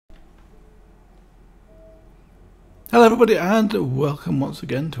Hello everybody and welcome once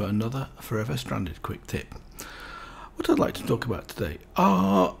again to another Forever Stranded quick tip. What I'd like to talk about today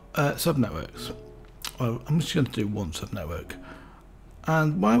are subnetworks. Well, I'm just going to do one subnetwork.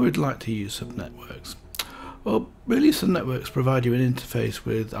 And why we'd like to use subnetworks? Well, really subnetworks provide you an interface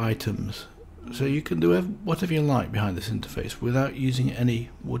with items. So you can do whatever you like behind this interface without using any,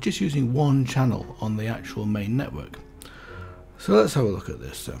 or just using one channel on the actual main network. So let's have a look at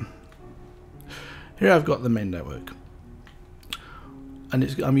this then. Here I've got the main network.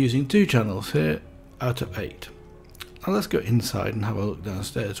 And I'm using 2 channels here out of 8. Now let's go inside and have a look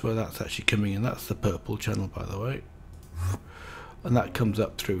downstairs where that's actually coming in. That's the purple channel, by the way, and that comes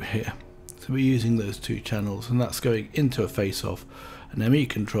up through here. So we're using those 2 channels, and that's going into a face of an ME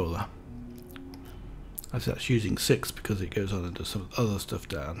controller. That's using 6 because it goes on and does some other stuff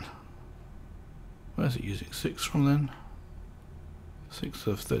down. Where's it using 6 from then? 6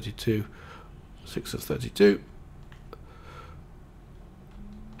 of 32. 6 of 32.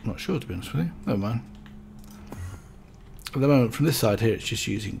 I'm not sure, to be honest with you. Never mind. At the moment, from this side here, it's just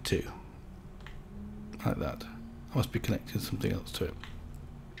using 2. Like that. I must be connecting something else to it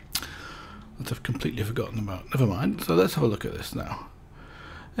that I've completely forgotten about. Never mind. So let's have a look at this now.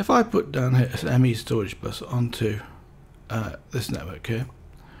 If I put down here an ME storage bus onto this network here,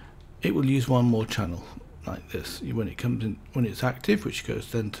 it will use one more channel like this when it comes in, when it's active, which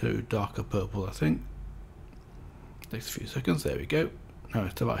goes then to darker purple, I think. Next few seconds. There we go. Now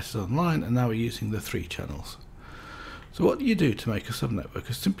its device is online, and now we're using the 3 channels. So what you do to make a subnetwork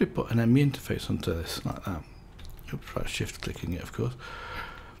is simply put an ME interface onto this, like that. Oops, try shift clicking it, of course.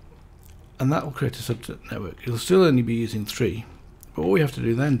 And that will create a subnetwork. It'll still only be using 3, but what we have to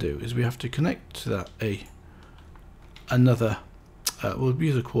do is we have to connect to that we'll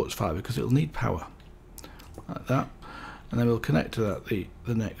use a quartz fiber because it'll need power, like that. And then we'll connect to that the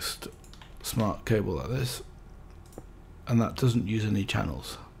next smart cable like this. And that doesn't use any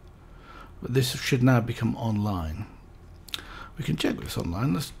channels, but this should now become online. We can check this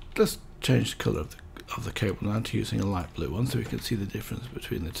online. Let's change the color of the cable now to using a light blue one, so we can see the difference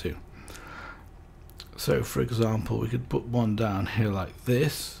between the 2. So for example, we could put one down here like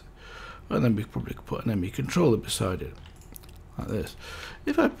this, and then we probably could put an ME controller beside it like this.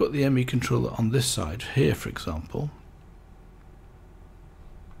 If I put the ME controller on this side here, for example,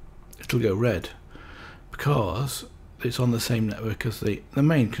 it'll go red because it's on the same network as the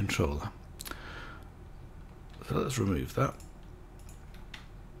main controller. So let's remove that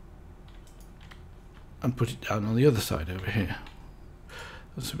and put it down on the other side over here.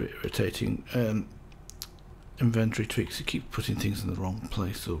 That's a bit irritating. Inventory tweaks, you keep putting things in the wrong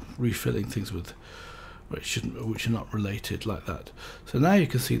place or refilling things with where it shouldn't, which are not related, like that. So now you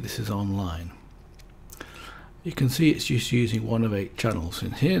can see this is online. You can see it's just using 1 of 8 channels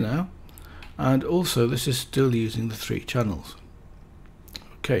in here now. And also this is still using the 3 channels.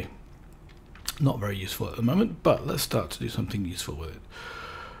 Okay, not very useful at the moment, but let's start to do something useful with it.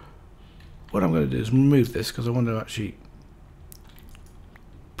 What I'm going to do is remove this because I want to actually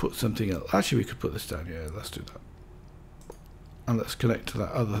put something else. Actually, we could put this down here. Let's do that. And let's connect to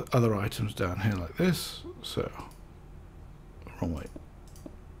that other items down here like this. So, wrong way.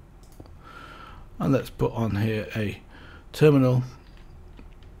 And let's put on here a terminal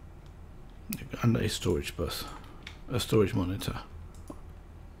and a storage bus, a storage monitor.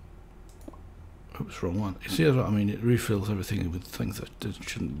 Oops, wrong one. You see what I mean? It refills everything with things that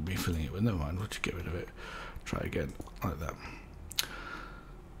shouldn't be filling it with. Never mind, we'll just get rid of it. Try again, like that.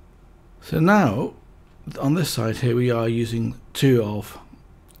 So now, on this side here, we are using 2 of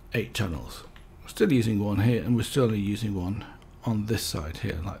 8 channels. We're still using 1 here, and we're still only using 1 on this side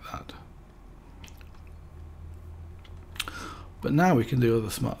here, like that. But now we can do other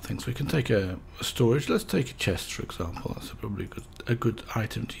smart things. We can take a storage. Let's take a chest, for example. That's probably a good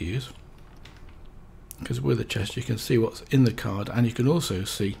item to use, because with a chest you can see what's in the card, and you can also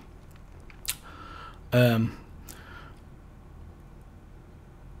see what's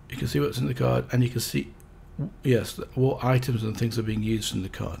in the card, and you can see, yes, what items and things are being used in the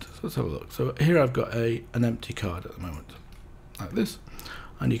card. So let's have a look. So here I've got an empty card at the moment, like this,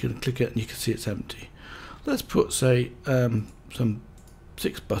 and you can click it and you can see it's empty. Let's put, say, some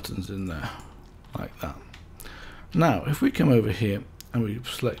 6 buttons in there, like that. Now, if we come over here and we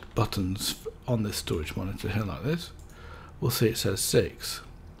select buttons on this storage monitor here like this, we'll see it says 6.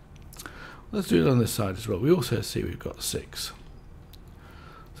 Let's do it on this side as well. We also see we've got 6.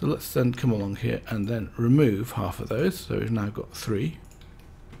 So let's then come along here and then remove half of those. So we've now got 3.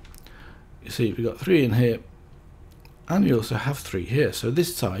 You see we've got 3 in here, and we also have 3 here. So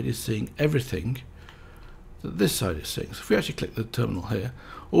this side is seeing everything that this side is seeing. So if we actually click the terminal here,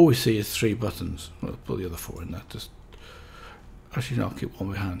 all we see is 3 buttons. We'll put the other 4 in there just Actually, no, I'll keep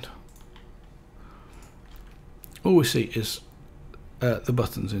one behind. All we see is the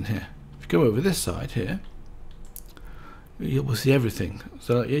buttons in here. If you go over this side here, you will see everything.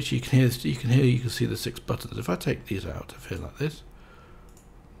 So actually, you can see the 6 buttons. If I take these out of here like this,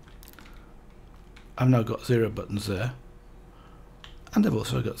 I've now got 0 buttons there, and I've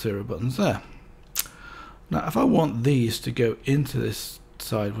also got 0 buttons there. Now, if I want these to go into this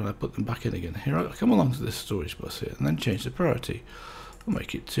side when I put them back in again, here I come along to this storage bus here, and then change the priority. I'll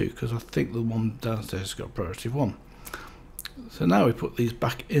make it 2 because I think the one downstairs has got priority of 1. So now we put these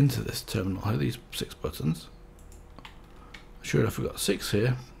back into this terminal here, these 6 buttons. Sure enough, we've got 6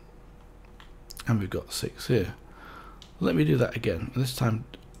 here, and we've got 6 here. Let me do that again. This time,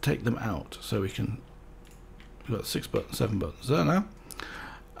 take them out so we can. We've got 6 buttons, 7 buttons there now,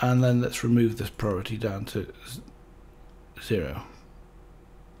 and then let's remove this priority down to 0.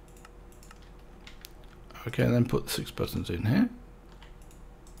 Okay, and then put the 6 buttons in here.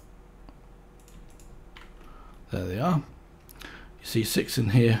 There they are. You see 6 in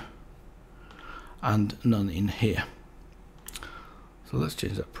here and none in here. So let's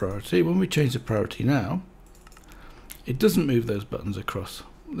change that priority. When we change the priority now, it doesn't move those buttons across.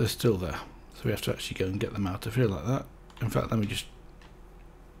 They're still there. So we have to actually go and get them out of here like that. In fact, let me just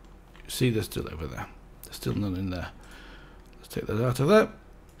see, they're still over there. There's still none in there. Let's take those out of there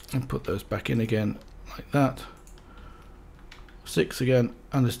and put those back in again like that. 6 again,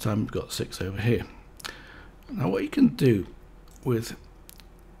 and this time we've got 6 over here. Now what you can do with,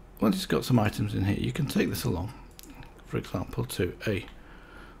 once it's got some items in here, you can take this along, for example, to a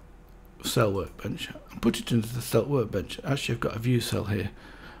cell workbench and put it into the cell workbench. Actually, I've got a view cell here,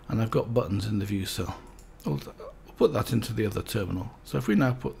 and I've got buttons in the view cell. We'll put that into the other terminal. So if we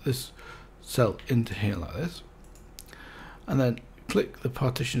now put this cell into here like this, and then click the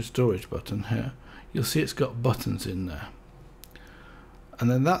partition storage button here, you'll see it's got buttons in there. And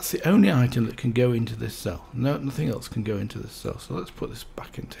then that's the only item that can go into this cell. No, nothing else can go into this cell. So let's put this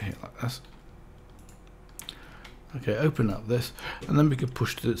back into here like this. Okay, open up this, and then we can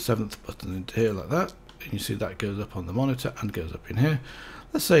push the 7th button into here like that. And you see that goes up on the monitor and goes up in here.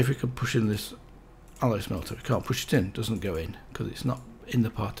 Let's say if we can push in this alloy smelter, we can't push it in, it doesn't go in because it's not in the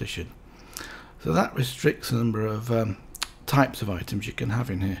partition. So that restricts the number of types of items you can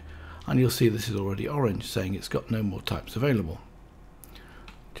have in here. And you'll see this is already orange, saying it's got no more types available.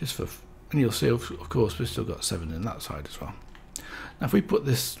 Just for, and you'll see, of course, we've still got 7 in that side as well. Now, if we put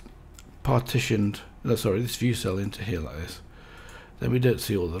this partitioned, no, sorry, this view cell into here like this, then we don't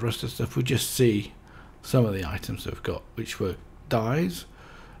see all the rest of the stuff. We just see some of the items that we've got, which were dyes,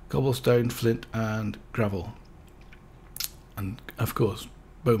 cobblestone, flint, and gravel. And of course,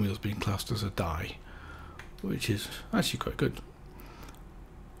 bone meal's being classed as a dye, which is actually quite good.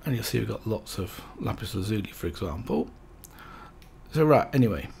 And you'll see we've got lots of lapis lazuli, for example. So right,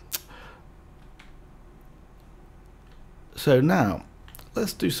 anyway, so now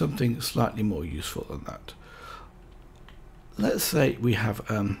let's do something slightly more useful than that. Let's say we have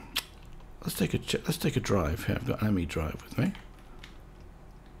let's take a drive here. I've got an ME drive with me,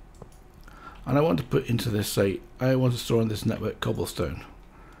 and I want to put into this, say I want to store on this network cobblestone.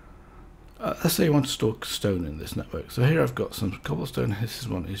 Let's say you want to store stone in this network. So here I've got some cobblestone. This is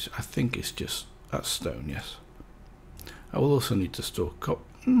one, I think it's just, that's stone, yes. I will also need to store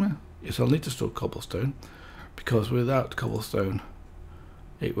yes, I'll need to store cobblestone, because without cobblestone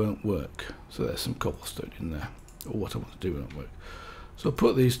it won't work. So there's some cobblestone in there, or what I want to do won't work. So I'll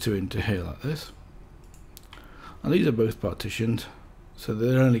put these 2 into here like this, and these are both partitioned, so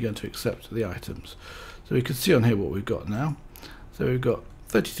they're only going to accept the items. So we can see on here what we've got now. So we've got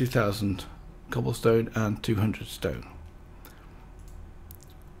 32,000 cobblestone and 200 stone.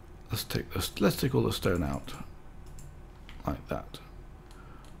 Let's take all the stone out like that,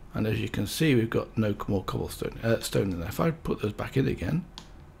 and as you can see, we've got no more cobblestone stone in there. If I put those back in again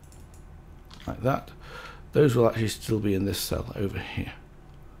like that, those will actually still be in this cell over here.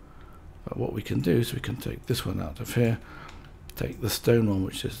 But what we can do is we can take this one out of here, take the stone one,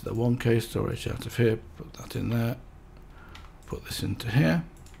 which is the 1K storage, out of here, put that in there, put this into here,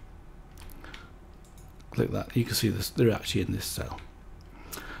 click that. You can see this, they're actually in this cell.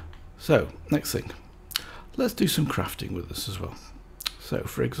 So next thing, let's do some crafting with this as well. So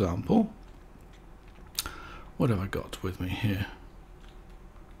for example, what have I got with me here?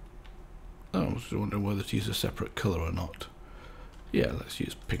 I was wondering whether to use a separate colour or not. Yeah, let's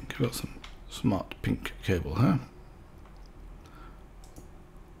use pink. I've got some smart pink cable here.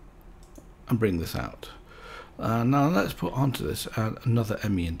 And bring this out. Now let's put onto this another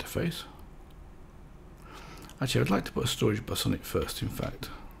ME interface. Actually, I'd like to put a storage bus on it first, in fact.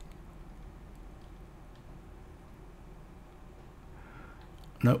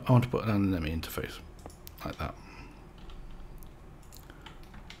 No, I want to put down an ME interface like that.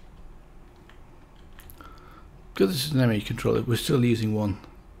 Because this is an ME controller, we're still using one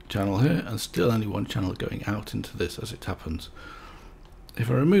channel here and still only one channel going out into this as it happens. If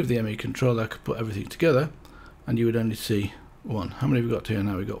I remove the ME controller, I could put everything together and you would only see one. How many have we got here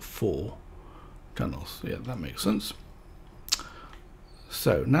now? We've got 4 channels. Yeah, that makes sense.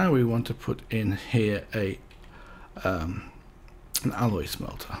 So now we want to put in here a an alloy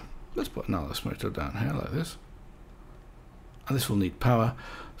smelter. Let's put an alloy smelter down here like this. And this will need power.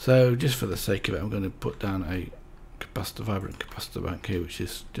 So just for the sake of it, I'm going to put down a capacitor, vibrant capacitor bank here, which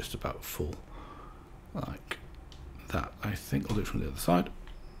is just about full. Like that. I think I'll do it from the other side.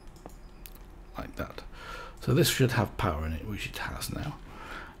 Like that. So this should have power in it, which it has now.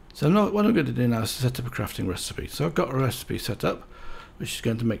 So now what I'm going to do now is set up a crafting recipe. So I've got a recipe set up, which is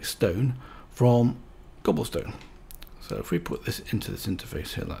going to make stone from cobblestone. So if we put this into this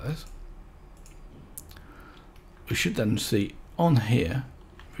interface here like this, we should then see on here,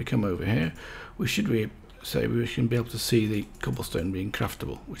 if we come over here, we should be able to see the cobblestone being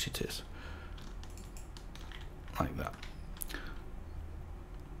craftable, which it is. Like that.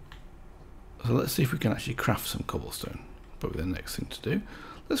 So let's see if we can actually craft some cobblestone. Probably the next thing to do.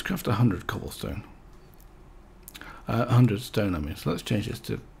 Let's craft 100 cobblestone. 100 stone, I mean. So let's change this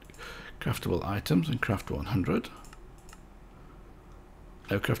to craftable items and craft 100.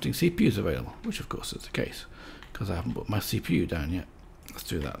 No crafting CPUs available, which of course is the case, because I haven't put my CPU down yet. Let's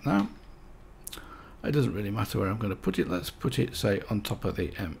do that now. It doesn't really matter where I'm going to put it. Let's put it, say, on top of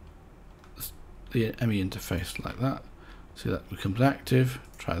the ME interface like that. See, that becomes active.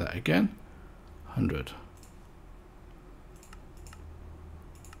 Try that again. 100.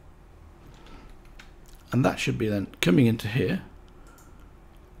 And that should be then coming into here,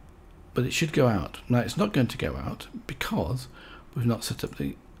 but it should go out. Now it's not going to go out because we've not set up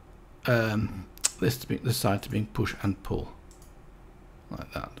the this side to being push and pull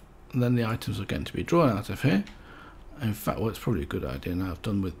like that. And then the items are going to be drawn out of here. In fact, well, it's probably a good idea now I've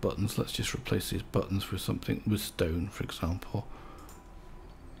done with buttons. Let's just replace these buttons with something with stone, for example.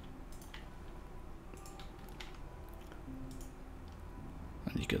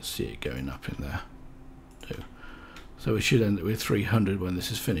 And you can see it going up in there too. So we should end up with 300 when this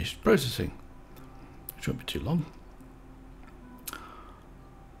is finished processing, which won't be too long.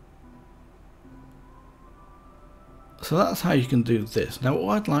 So that's how you can do this. Now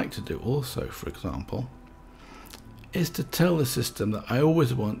what I'd like to do also, for example, is to tell the system that I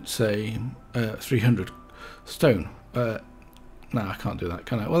always want, say, 300 stone. No, I can't do that,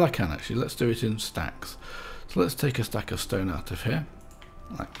 can I? Well, I can actually. Let's do it in stacks. So let's take a stack of stone out of here,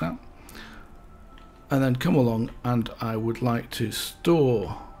 like that. And then come along, and I would like to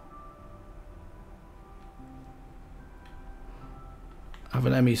store, have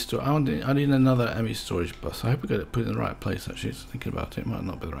an ME store. I need another ME storage bus. I hope I got it put in the right place. Actually, just thinking about it, it might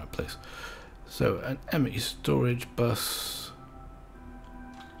not be the right place. So an ME storage bus,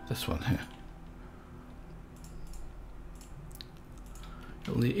 this one here.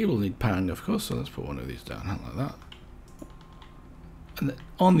 It will need powering, of course. So let's put one of these down like that. And then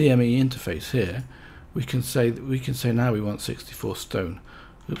on the ME interface here, we can say now we want 64 stone.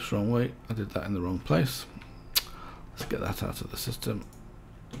 Oops, wrong way. I did that in the wrong place. Let's get that out of the system.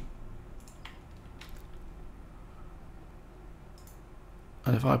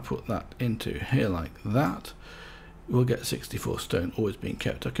 And if I put that into here like that, we'll get 64 stone always being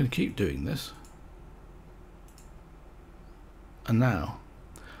kept. I can keep doing this. And now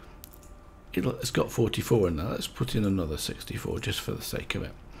it's got 44 in there. Let's put in another 64 just for the sake of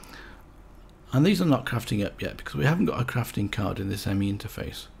it. And these are not crafting up yet because we haven't got a crafting card in this ME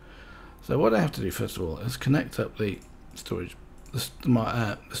interface. So what I have to do first of all is connect up the storage,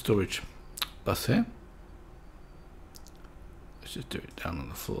 the storage bus here. Let's just do it down on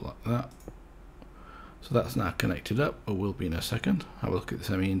the floor like that. So that's now connected up, or will be in a second. Have a look at this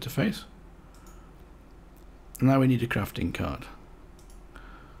ME interface. Now we need a crafting card.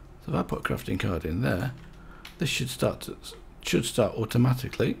 So if I put a crafting card in there, this should start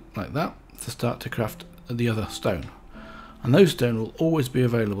automatically like that to start to craft the other stone. And those stone will always be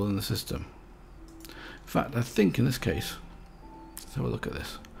available in the system. In fact, I think in this case, let's have a look at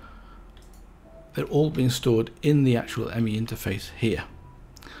this. They're all being stored in the actual ME interface here.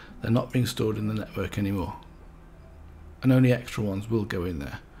 They're not being stored in the network anymore. And only extra ones will go in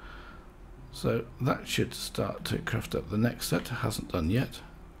there. So that should start to craft up the next set. It hasn't done yet.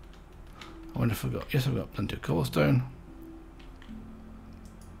 I wonder if I've got, yes, I've got plenty of cobblestone.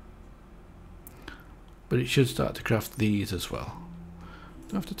 But it should start to craft these as well.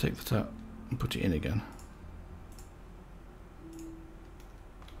 Do I have to take that out and put it in again?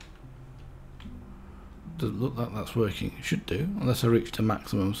 doesn't look like that's working. It should do, unless I reached a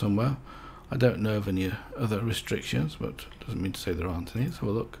maximum somewhere. I don't know of any other restrictions, but doesn't mean to say there aren't any. Let's have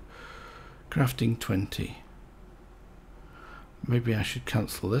a look. Crafting 20. Maybe I should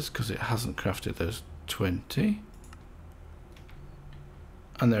cancel this because it hasn't crafted those 20.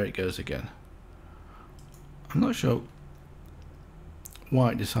 And there it goes again. I'm not sure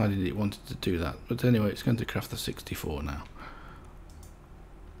why it decided it wanted to do that, but anyway, it's going to craft the 64 now.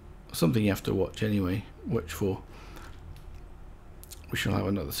 Something you have to watch anyway, watch for. We shall have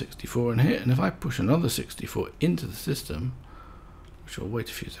another 64 in here, and if I push another 64 into the system, which will wait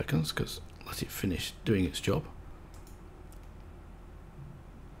a few seconds because let it finish doing its job.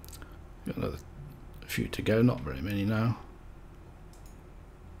 Got another few to go, not very many now.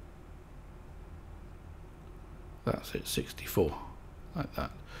 That's it, 64, like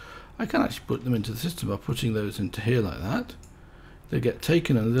that. I can actually put them into the system by putting those into here like that. They get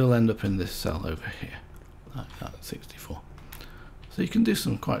taken and they'll end up in this cell over here, like that, 64. So you can do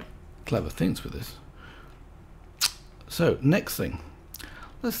some quite clever things with this. So next thing,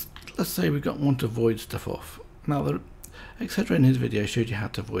 let's say we want to void stuff off. Now, etc. in his video showed you how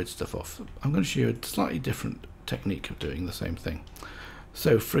to void stuff off. I'm going to show you a slightly different technique of doing the same thing.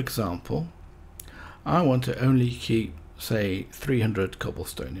 So, for example, I want to only keep, say, 300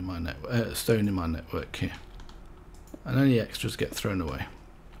 cobblestone in my network here, and any extras get thrown away.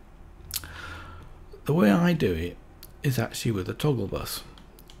 The way I do it is actually with a toggle bus,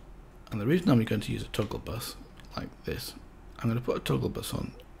 and the reason I'm going to use a toggle bus like this, I'm going to put a toggle bus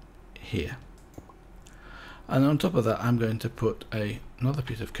on here, and on top of that I'm going to put another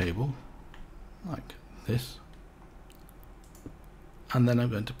piece of cable like this, and then I'm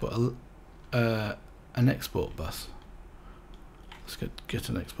going to put an export bus. Let's get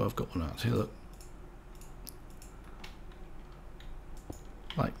an export. I've got one out here, look,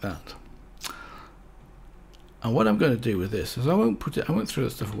 like that. And what I'm going to do with this is I won't throw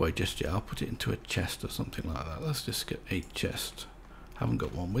the stuff away just yet. I'll put it into a chest or something like that. Let's just get a chest. Haven't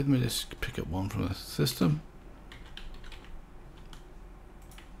got one with me. Let's pick up one from the system.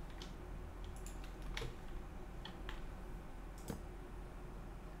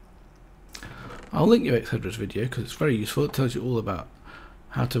 I'll link you Xhedra's video because it's very useful. It tells you all about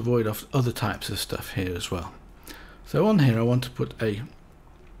how to void off other types of stuff here as well. So on here I want to put a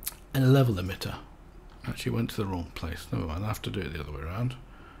level emitter. Actually went to the wrong place. Never mind, I have to do it the other way around.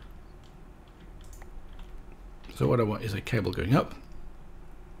 So what I want is a cable going up,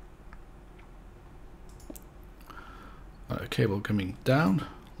 a cable coming down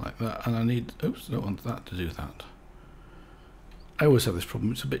like that, and I need, oops, I don't want that to do that. I always have this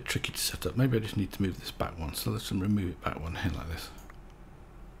problem, it's a bit tricky to set up. Maybe I just need to move this back one, so let's remove it back one here like this.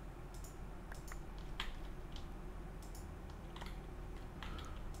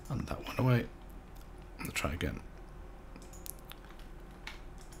 And that one away. Let's try again.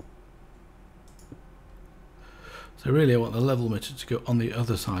 So really I want the level emitter to go on the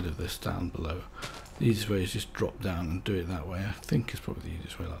other side of this down below. The easiest way is just drop down and do it that way. I think is probably the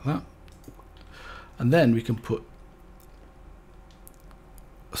easiest way, like that. And then we can put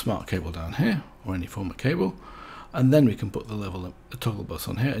a smart cable down here, or any form of cable, and then we can put the toggle bus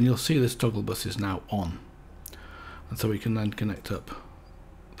on here, and you'll see this toggle bus is now on. And so we can then connect up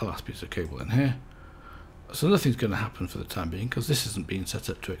the last piece of cable in here. So nothing's going to happen for the time being because this isn't being set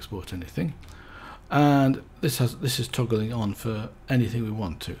up to export anything, and this is toggling on for anything we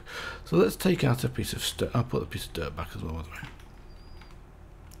want to. So let's take out a piece of dirt. I'll put a piece of dirt back as well, by the way.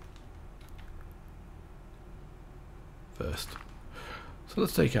 First, so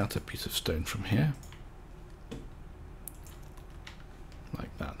let's take out a piece of stone from here,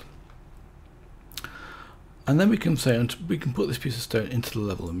 like that, and then we can say we can put this piece of stone into the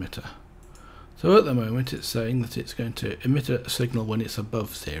level emitter. So at the moment it's saying that it's going to emit a signal when it's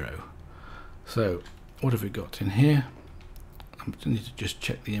above 0. So what have we got in here? I need to just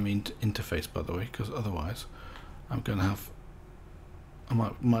check the interface, by the way, because otherwise I'm going to have, I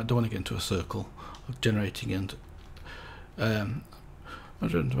might don't want to get into a circle of generating and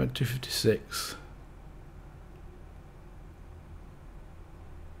 256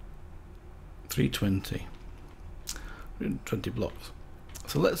 320 blocks.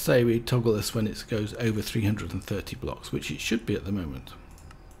 So let's say we toggle this when it goes over 330 blocks, which it should be at the moment.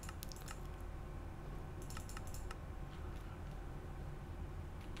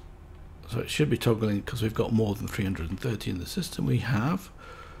 So it should be toggling because we've got more than 330 in the system. We have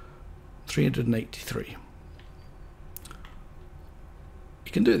 383.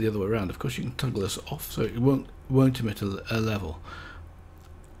 You can do it the other way around. Of course, you can toggle this off so it won't emit a level.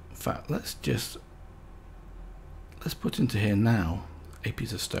 In fact, let's put into here now a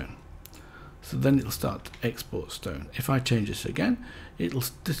piece of stone. So then it'll start to export stone. If I change this again,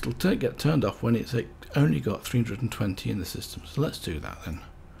 this will get turned off when it's only got 320 in the system. So let's do that then.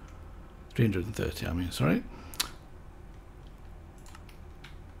 330, I mean, sorry.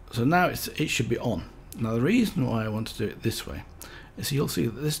 So now it should be on. Now the reason why I want to do it this way is you'll see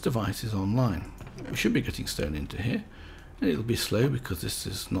that this device is online. We should be getting stone into here, and it'll be slow because this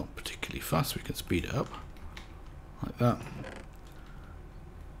is not particularly fast. We can speed it up like that.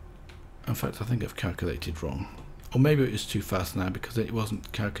 In fact, I think I've calculated wrong, or maybe it was too fast now because it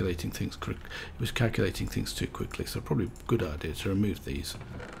wasn't calculating things quick. It was calculating things too quickly. So probably a good idea to remove these,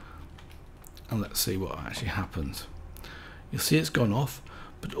 and let's see what actually happens. You'll see it's gone off.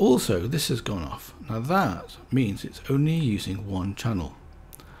 But also this has gone off. Now that means it's only using one channel.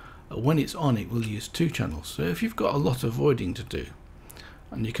 When it's on, it will use two channels. So if you've got a lot of voiding to do,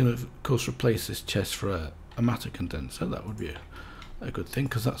 and you can of course replace this chest for a matter condenser, that would be a good thing,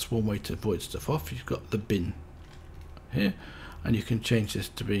 because that's one way to void stuff off. You've got the bin here, and you can change this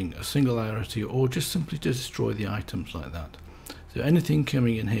to being a singularity or just simply to destroy the items like that. So anything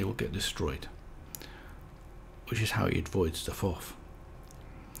coming in here will get destroyed, which is how you'd void stuff off.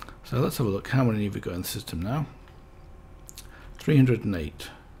 So let's have a look. How many have we got in the system now? 308.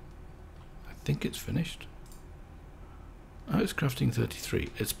 I think it's finished. Oh, it's crafting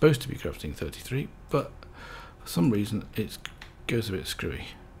 33. It's supposed to be crafting 33, but for some reason it goes a bit screwy.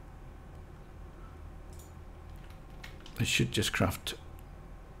 It should just craft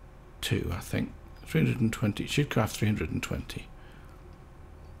 2, I think. 320. It should craft 320.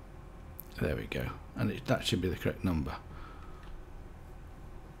 There we go. And that should be the correct number.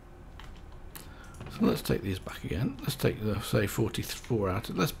 So let's take these back again. Let's take the, say, 44 out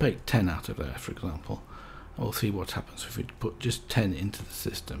of, let's take 10 out of there, for example. And we'll see what happens if we put just 10 into the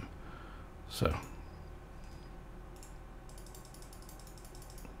system. So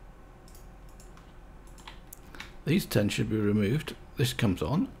these 10 should be removed. This comes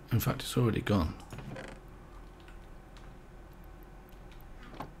on. In fact, it's already gone.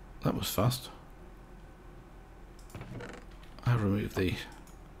 That was fast. I removed the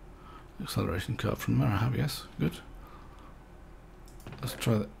acceleration card from there. I have, yes, good. Let's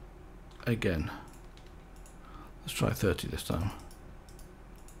try that again. Let's try 30 this time.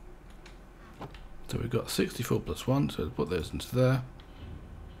 So we've got 64 plus 1, so let's put those into there.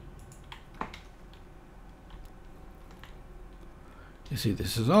 You see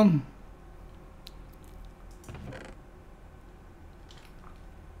this is on.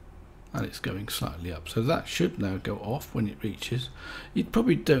 And it's going slightly up, so that should now go off when it reaches. You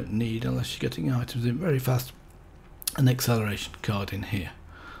probably don't need, unless you're getting items in very fast, an acceleration card in here.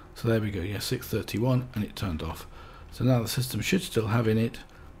 So there we go, yeah, 631, and it turned off. So now the system should still have in it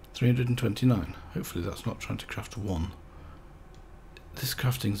 329. Hopefully that's not trying to craft 1. This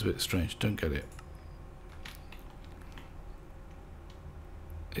crafting's a bit strange, don't get it.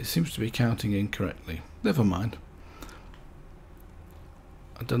 It seems to be counting incorrectly. Never mind.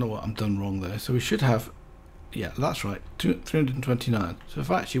 I don't know what I'm done wrong there. So we should have, yeah, that's right, 329. So if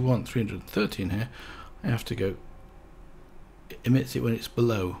I actually want 330 in here, I have to go, it emits it when it's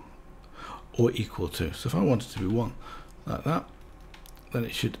below or equal to. So if I want it to be 1 like that, then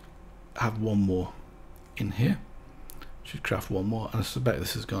it should have 1 more in here. It should craft 1 more, and I suspect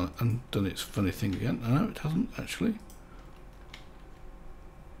this has gone and done its funny thing again. No, it hasn't actually.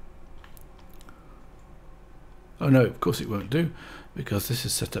 Oh no, of course it won't do, because this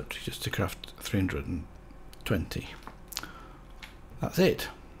is set up to just to craft 320. That's it.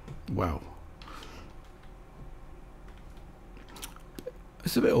 Wow.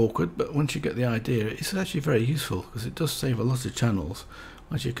 It's a bit awkward, but once you get the idea, it's actually very useful, because it does save a lot of channels.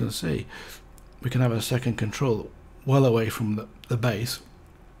 As you can see, we can have a second control well away from the base,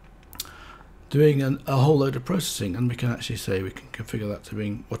 doing a whole load of processing, and we can actually say we can configure that to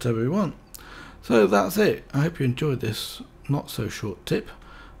being whatever we want. So that's it. I hope you enjoyed this not so short tip.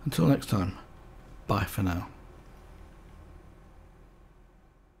 Until next time, bye for now.